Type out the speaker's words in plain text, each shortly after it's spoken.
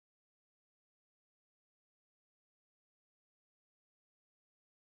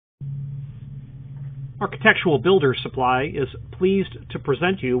Architectural Builder Supply is pleased to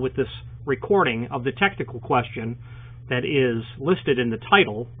present you with this recording of the technical question that is listed in the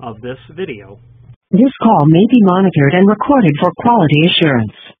title of this video. This call may be monitored and recorded for quality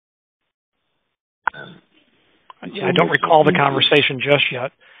assurance. I don't recall the conversation just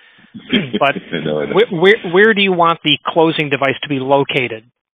yet, but where do you want the closing device to be located?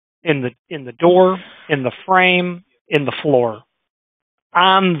 In the door, in the frame, in the floor,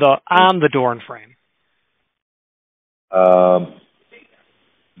 on the door and frame.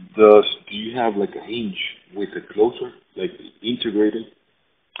 Do you have like a hinge with a closer, like integrated?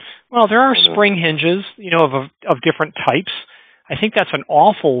 Well, there are spring hinges, of different types. I think that's an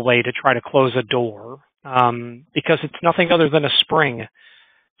awful way to try to close a door because it's nothing other than a spring.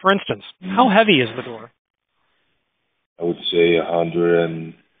 For instance, how heavy is the door? I would say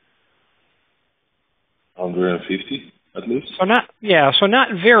 150 at least. So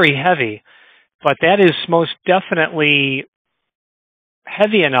not very heavy, but that is most definitely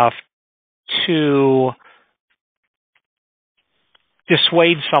heavy enough to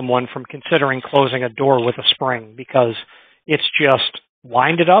dissuade someone from considering closing a door with a spring because it's just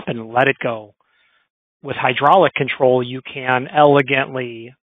wind it up and let it go. With hydraulic control, you can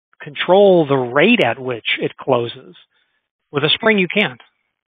elegantly control the rate at which it closes. With a spring, you can't.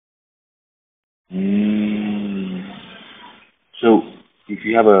 So if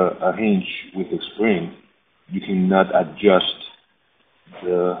you have a hinge with a spring, you cannot adjust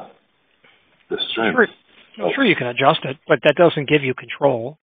the strength. Sure, you can adjust it, but that doesn't give you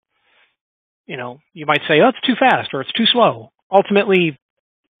control. You might say, oh, it's too fast or it's too slow. Ultimately,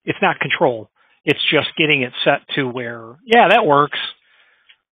 it's not control. It's just getting it set to where, yeah, that works.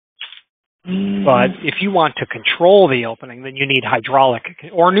 But if you want to control the opening, then you need hydraulic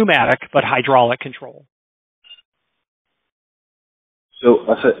or pneumatic, but hydraulic control. So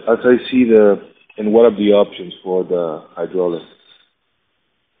as I see and what are the options for the hydraulic?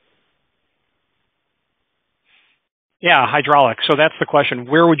 Yeah, hydraulic. So that's the question.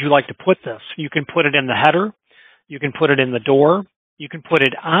 Where would you like to put this? You can put it in the header. You can put it in the door. You can put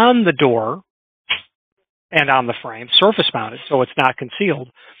it on the door and on the frame, surface mounted, so it's not concealed.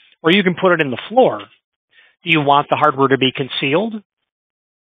 Or you can put it in the floor. Do you want the hardware to be concealed?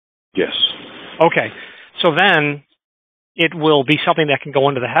 Yes. Okay. So then it will be something that can go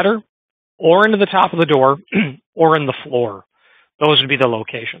into the header or into the top of the door or in the floor. Those would be the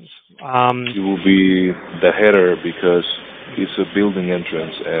locations. It will be the header because it's a building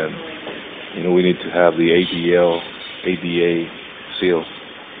entrance and, we need to have the ADA seal.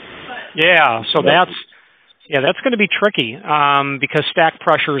 Yeah, so that's going to be tricky because stack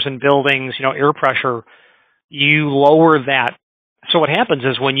pressures in buildings, air pressure, you lower that. So what happens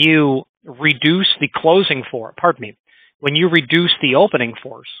is when you reduce the when you reduce the opening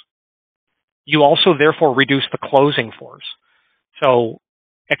force, you also therefore reduce the closing force. So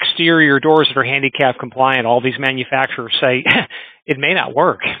exterior doors that are handicap compliant, all these manufacturers say it may not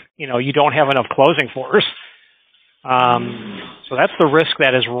work. You don't have enough closing force. So that's the risk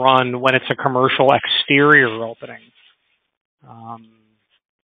that is run when it's a commercial exterior opening.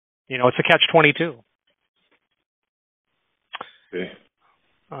 It's a catch-22. Okay.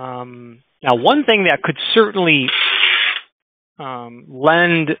 Now, one thing that could certainly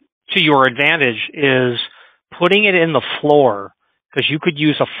lend to your advantage is putting it in the floor, because you could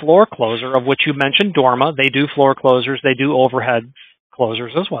use a floor closer, of which you mentioned Dorma. They do floor closers. They do overhead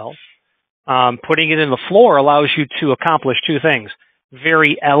closers as well. Putting it in the floor allows you to accomplish two things.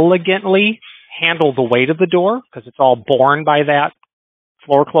 Very elegantly handle the weight of the door, because it's all borne by that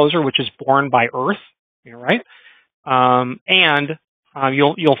floor closer, which is borne by earth, right? And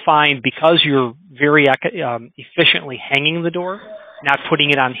you'll find, because you're very efficiently hanging the door, not putting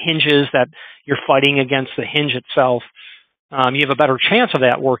it on hinges that you're fighting against the hinge itself, you have a better chance of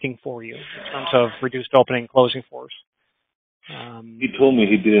that working for you in terms of reduced opening and closing force. He told me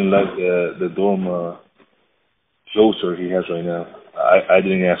he didn't like the Dorma closer he has right now. I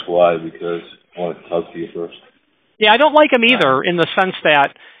didn't ask why because I wanted to talk to you first. Yeah, I don't like them either in the sense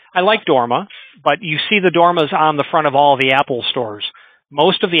that I like Dorma, but you see the Dormas on the front of all the Apple stores.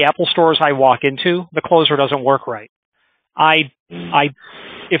 Most of the Apple stores I walk into, the closer doesn't work right. If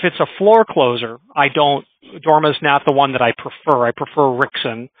it's a floor closer, Dorma's not the one that I prefer. I prefer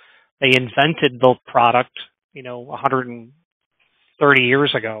Rixson. They invented the product, 130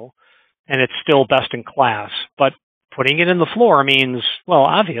 years ago, and it's still best in class. But putting it in the floor means, well,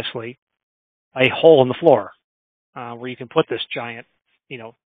 obviously, a hole in the floor where you can put this giant,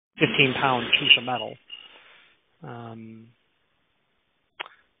 15-pound piece of metal.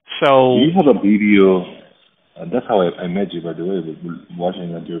 Do you have a video That's how I met you, by the way, with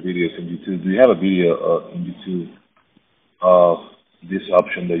watching your videos in YouTube. Do you have a video in YouTube of this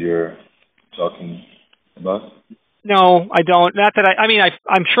option that you're talking about? No, I don't. Not that I mean,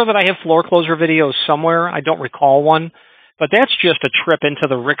 I'm sure that I have floor closer videos somewhere. I don't recall one, but that's just a trip into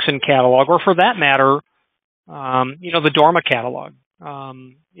the Rixon catalog, or for that matter, the Dorma catalog.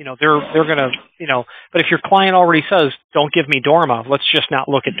 They're gonna, but if your client already says, don't give me Dorma, let's just not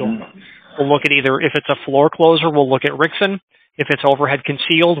look at Dorma. We'll look at either, if it's a floor closer, we'll look at Rixon. If it's overhead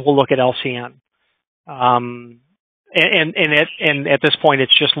concealed, we'll look at LCN. And at this point,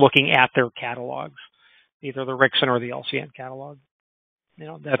 it's just looking at their catalogs, either the Rixon or the LCN catalog.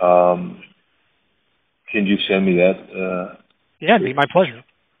 Can you send me that? Yeah, it'd be my pleasure.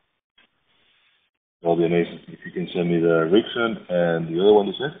 That'll be amazing. If you can send me the Rixon and the other one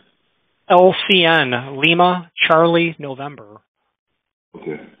you said? LCN, Lima, Charlie, November.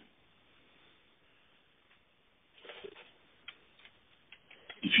 Okay.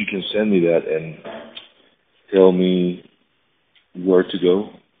 If you can send me that and tell me where to go,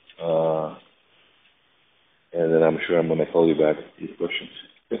 and then I'm sure I'm going to call you back with questions.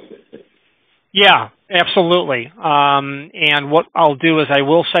 Yeah, absolutely. And what I'll do is I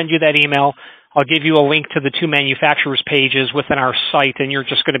will send you that email. I'll give you a link to the two manufacturers' pages within our site, and you're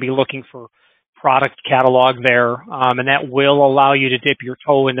just going to be looking for product catalog there, and that will allow you to dip your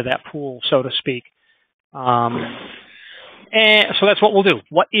toe into that pool, so to speak. And so that's what we'll do.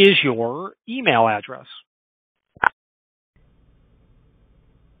 What is your email address?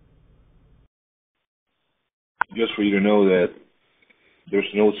 Just for you to know that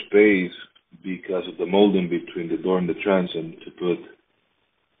there's no space because of the molding between the door and the transom to put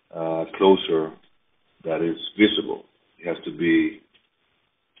closer that is visible. It has to be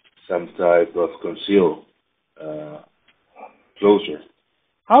some type of concealed closer.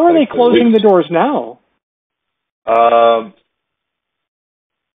 How are they closing the doors now?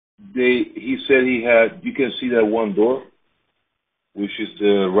 He said he had, you can see that one door, which is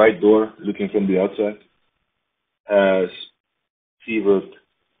the right door looking from the outside, has pivot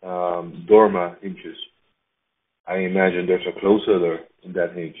dorma hinges. I imagine there's a closer there in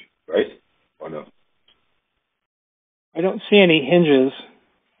that hinge, right? Or no? I don't see any hinges.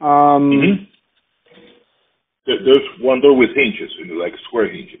 There's one door with hinges, like square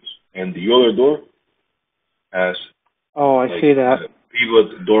hinges, and the other door has. Oh, I see that.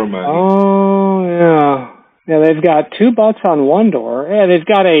 Pivot dorma. Oh, yeah. Yeah, they've got two butts on one door. Yeah, they've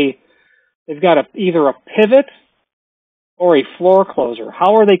got either a pivot or a floor closer.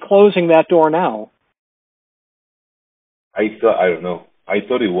 How are they closing that door now? I don't know. I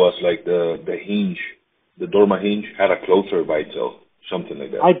thought it was like the hinge, the dorma hinge had a closer by itself, something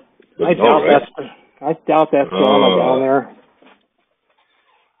like that. I doubt that's dorma down there.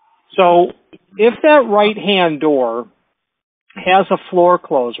 So if that right-hand door has a floor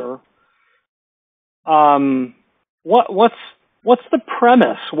closer, what's the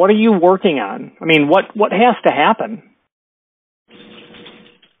premise? What are you working on? I mean, what has to happen?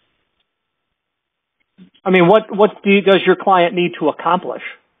 I mean, what does your client need to accomplish?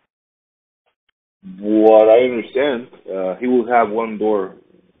 What I understand, he will have one door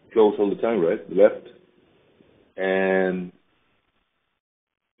closed all the time, right? The left. And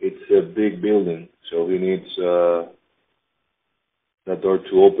it's a big building, so he needs that door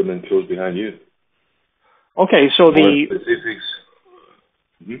to open and close behind you. Okay, so the specifics.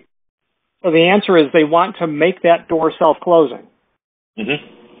 Mm-hmm. So the answer is they want to make that door self-closing.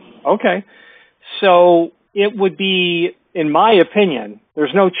 Mm-hmm. Okay. So it would be, in my opinion,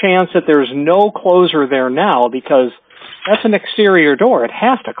 there's no chance that there's no closer there now because that's an exterior door. It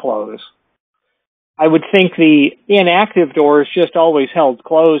has to close. I would think the inactive door is just always held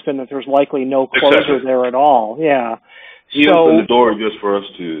closed and that there's likely no closer there at all. Yeah. He opened the door just for us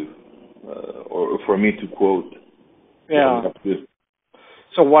to, or for me to quote. Yeah.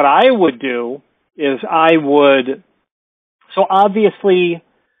 So what I would do is so obviously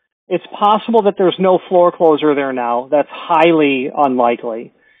it's possible that there's no floor closer there now. That's highly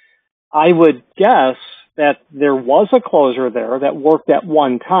unlikely. I would guess that there was a closer there that worked at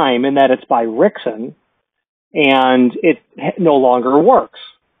one time and that it's by Rixon and it no longer works.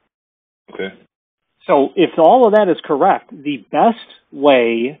 Okay. So if all of that is correct, the best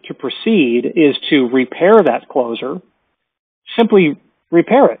way to proceed is to repair that closer. Simply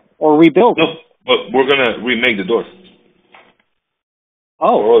repair it or rebuild it. No, but we're going to remake the door.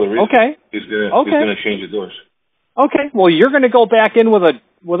 Oh, okay. He's going to change the doors. Okay, well, you're going to go back in with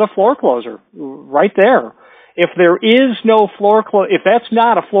a floor closer right there. If there is no floor if that's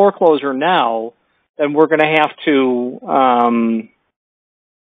not a floor closer now, then we're going to have to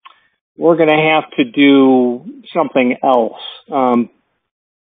we're going to have to do something else.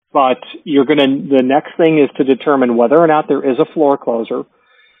 But the next thing is to determine whether or not there is a floor closer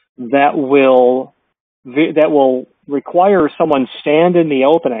that will require someone stand in the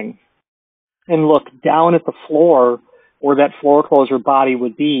opening and look down at the floor where that floor closer body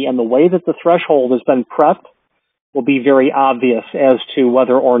would be. And the way that the threshold has been prepped will be very obvious as to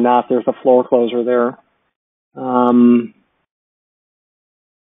whether or not there's a floor closer there.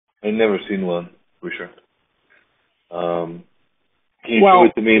 I've never seen one, Richard. Can you show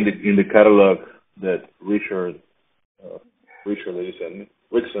it to me in the catalog that Richard that you sent me?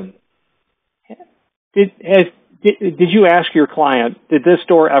 Rickson. Did you ask your client, did this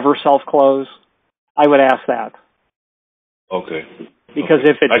door ever self-close? I would ask that. Okay. Because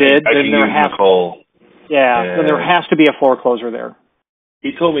if it did, then there has to be a floor closer there.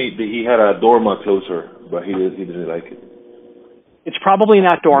 He told me that he had a Dorma closer, but he didn't like it. It's probably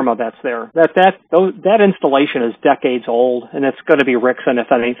not Dorma that's there. That installation is decades old, and it's going to be Rickson,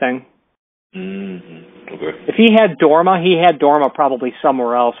 if anything. Mm-hmm. Okay. If he had Dorma probably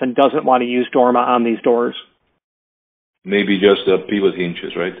somewhere else and doesn't want to use Dorma on these doors. Maybe just pivot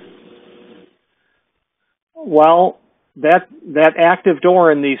hinges, right? Well, that active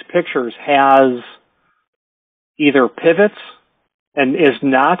door in these pictures has either pivots and is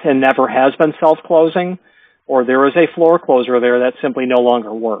not and never has been self-closing, or there is a floor closer there that simply no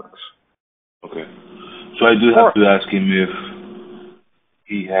longer works. Okay. So I do have to ask him if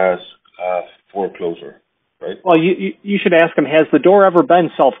he has a floor closer, right? Well, you should ask him, has the door ever been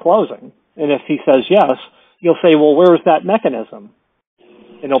self-closing? And if he says yes, you'll say, well, where's that mechanism?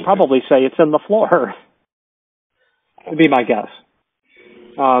 And he'll probably say it's in the floor. Would be my guess.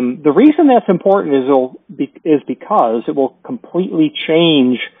 The reason that's important is because it will completely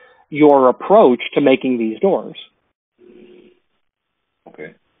change your approach to making these doors.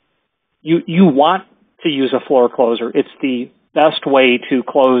 Okay. You want to use a floor closer. It's the best way to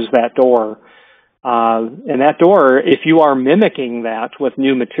close that door. And that door, if you are mimicking that with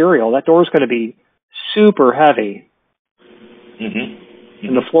new material, that door is going to be super heavy. Mm-hmm.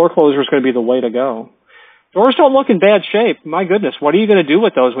 And the floor closer is going to be the way to go. Doors don't look in bad shape. My goodness, what are you going to do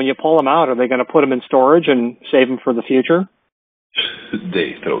with those when you pull them out? Are they going to put them in storage and save them for the future?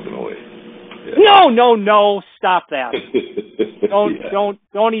 They throw them away. Yeah. No, stop that.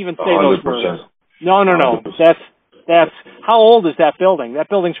 Don't even say 100%. Those words. No. 100%. That's how old is that building? That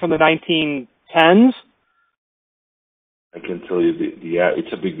building's from the 1910s? I can tell you,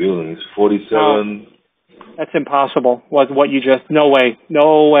 it's a big building. It's 47. That's impossible. What you just, no way.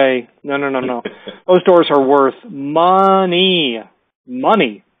 No. Those doors are worth money.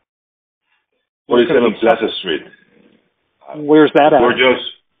 47 Plaza Street. Where's that at? We're just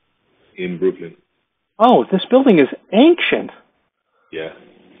in Brooklyn. Oh, this building is ancient. Yeah.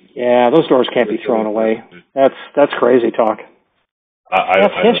 Yeah, those doors can't be thrown away. That's crazy talk.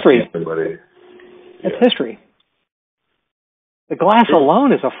 That's history. That's history. The glass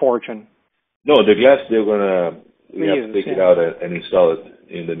alone is a fortune. No, the glass we have to take it out and install it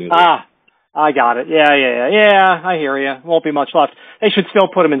in the new. I got it. Yeah. I hear you. Won't be much left. They should still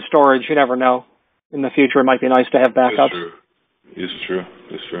put them in storage. You never know. In the future, it might be nice to have backups. It's true.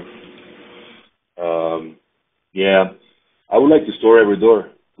 Yeah, I would like to store every door,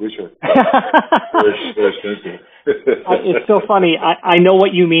 Richard. Very expensive. It's so funny. I know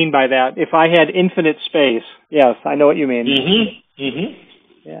what you mean by that. If I had infinite space, yes, I know what you mean. Mm-hmm.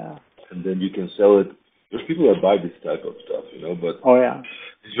 Yeah. And then you can sell it. There's people that buy this type of stuff, but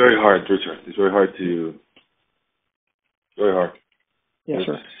it's very hard, Richard. It's very hard. Yeah, There's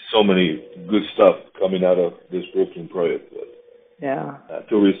sure. so many good stuff coming out of this Brooklyn project. But,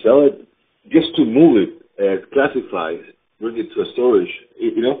 to resell it, just to move it, classify, bring it to a storage,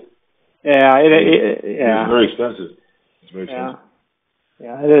 Yeah, it's very expensive. It's very expensive.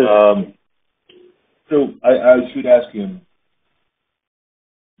 Yeah, it is. So I should ask him,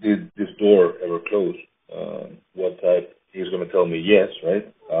 did this door ever close? What type? He's going to tell me yes, right?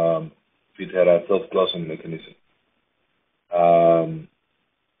 If it had a self-closing mechanism.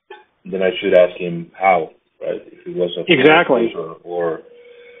 Then I should ask him how, right? If it was a closer, or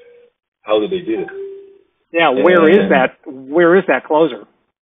how did they do it? Yeah, where is that closer?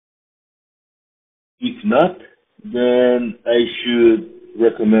 If not, then I should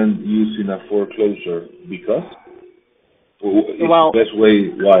recommend using a foreclosure because it's the best way.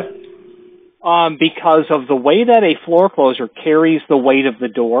 Why? Because of the way that a floor closer carries the weight of the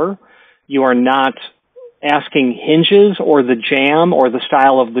door, you are not asking hinges or the jamb or the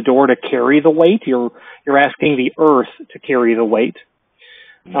style of the door to carry the weight. You're asking the earth to carry the weight.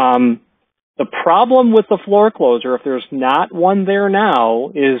 The problem with the floor closer, if there's not one there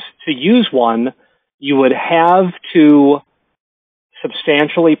now, is to use one, you would have to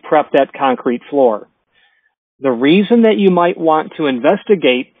substantially prep that concrete floor. The reason that you might want to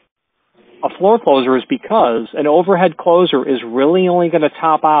investigate a floor closer is because an overhead closer is really only going to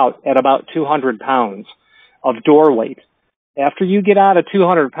top out at about 200 pounds of door weight. After you get out of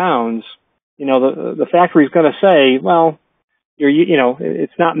 200 pounds, the factory's going to say, well,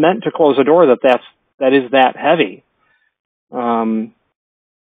 it's not meant to close a door that is that heavy. For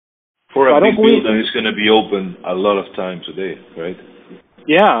a big building, it's going to be open a lot of times a day, right?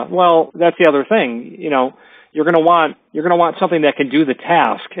 Yeah, well, that's the other thing. You're going to want something that can do the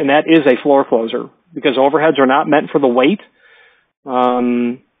task, and that is a floor closer, because overheads are not meant for the weight.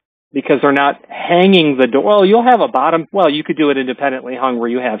 Because they're not hanging the door. Well, you'll have a bottom. Well, you could do it independently hung where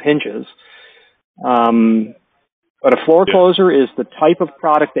you have hinges. But a floor closer is the type of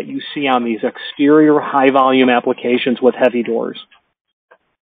product that you see on these exterior high-volume applications with heavy doors.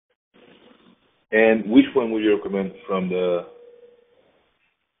 And which one would you recommend from the...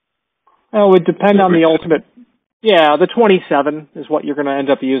 Well, it would depend on the ultimate. Yeah, the 27 is what you're going to end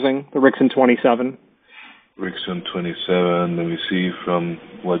up using, the Rixson 27. Rixson 27, let me see from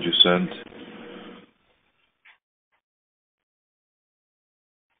what you sent.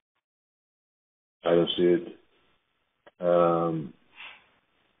 I don't see it.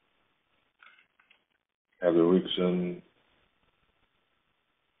 Have the Rixson.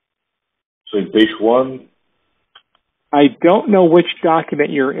 So in page 1. I don't know which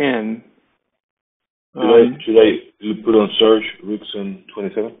document you're in. Should I put on search Rixson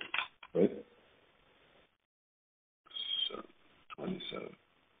 27? Right? 27.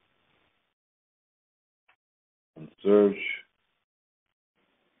 On search.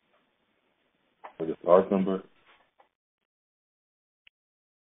 For the part number.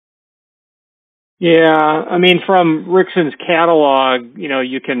 Yeah, I mean, from Rixson's catalog,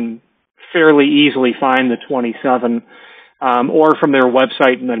 you can fairly easily find the 27, or from their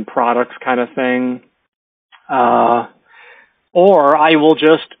website and then products kind of thing. Or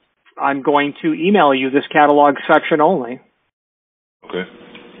I'm going to email you this catalog section only. Okay.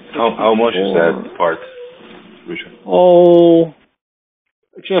 How much is that part, Richard? Oh,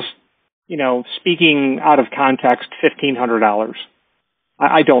 just, speaking out of context, $1,500.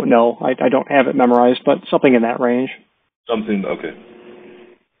 I don't know. I don't have it memorized, but something in that range. Something, okay.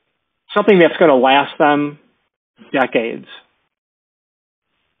 Something that's going to last them decades.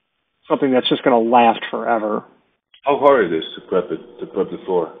 Something that's just going to last forever. How hard it is to prep the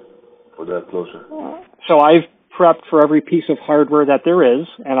floor for that closer? So I've prepped for every piece of hardware that there is,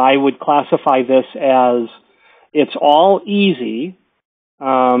 and I would classify this as it's all easy.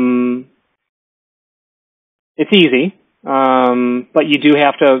 It's easy, but you do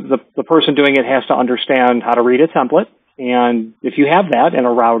have to, the person doing it has to understand how to read a template, and if you have that in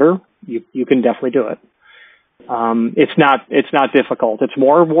a router, you can definitely do it. It's not difficult. It's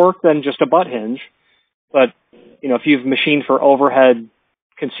more work than just a butt hinge, but if you've machined for overhead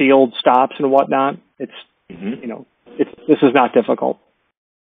concealed stops and whatnot, this is not difficult.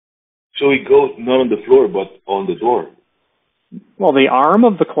 So it goes not on the floor, but on the door. Well, the arm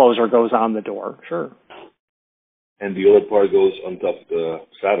of the closer goes on the door, sure. And the other part goes on top of the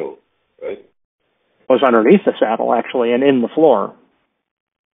saddle, right? Goes underneath the saddle, actually, and in the floor.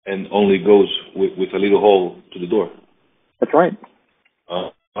 And only goes with a little hole to the door. That's right.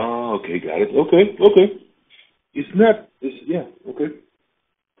 Okay, got it. Okay. Okay.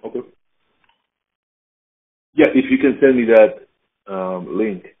 Yeah, if you can send me that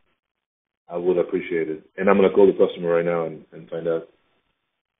link, I would appreciate it. And I'm going to call the customer right now and find out.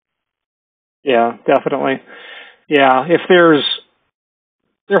 Yeah, definitely. Yeah, if there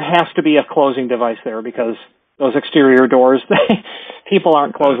has to be a closing device there, because those exterior doors, people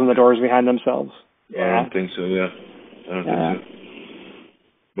aren't closing the doors behind themselves. Yeah. I don't think so, yeah. I don't think so.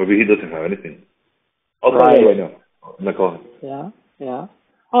 Maybe he doesn't have anything. I'll call him right now. I'm going to call him. Yeah.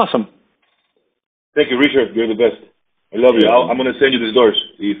 Awesome. Thank you, Richard. You're the best. I love you. I'm going to send you these doors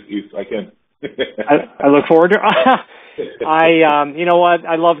if I can. I look forward to it. You know what?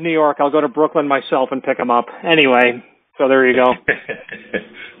 I love New York. I'll go to Brooklyn myself and pick them up. Anyway, so there you go.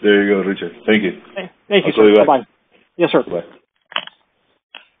 There you go, Richard. Thank you. Thank you, sir. Bye-bye. Yes, sir. Bye.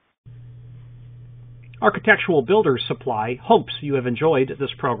 Architectural Builders Supply hopes you have enjoyed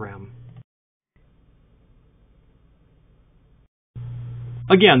this program.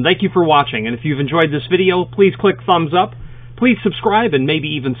 Again, thank you for watching, and if you've enjoyed this video, please click thumbs up. Please subscribe and maybe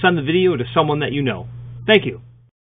even send the video to someone that you know. Thank you.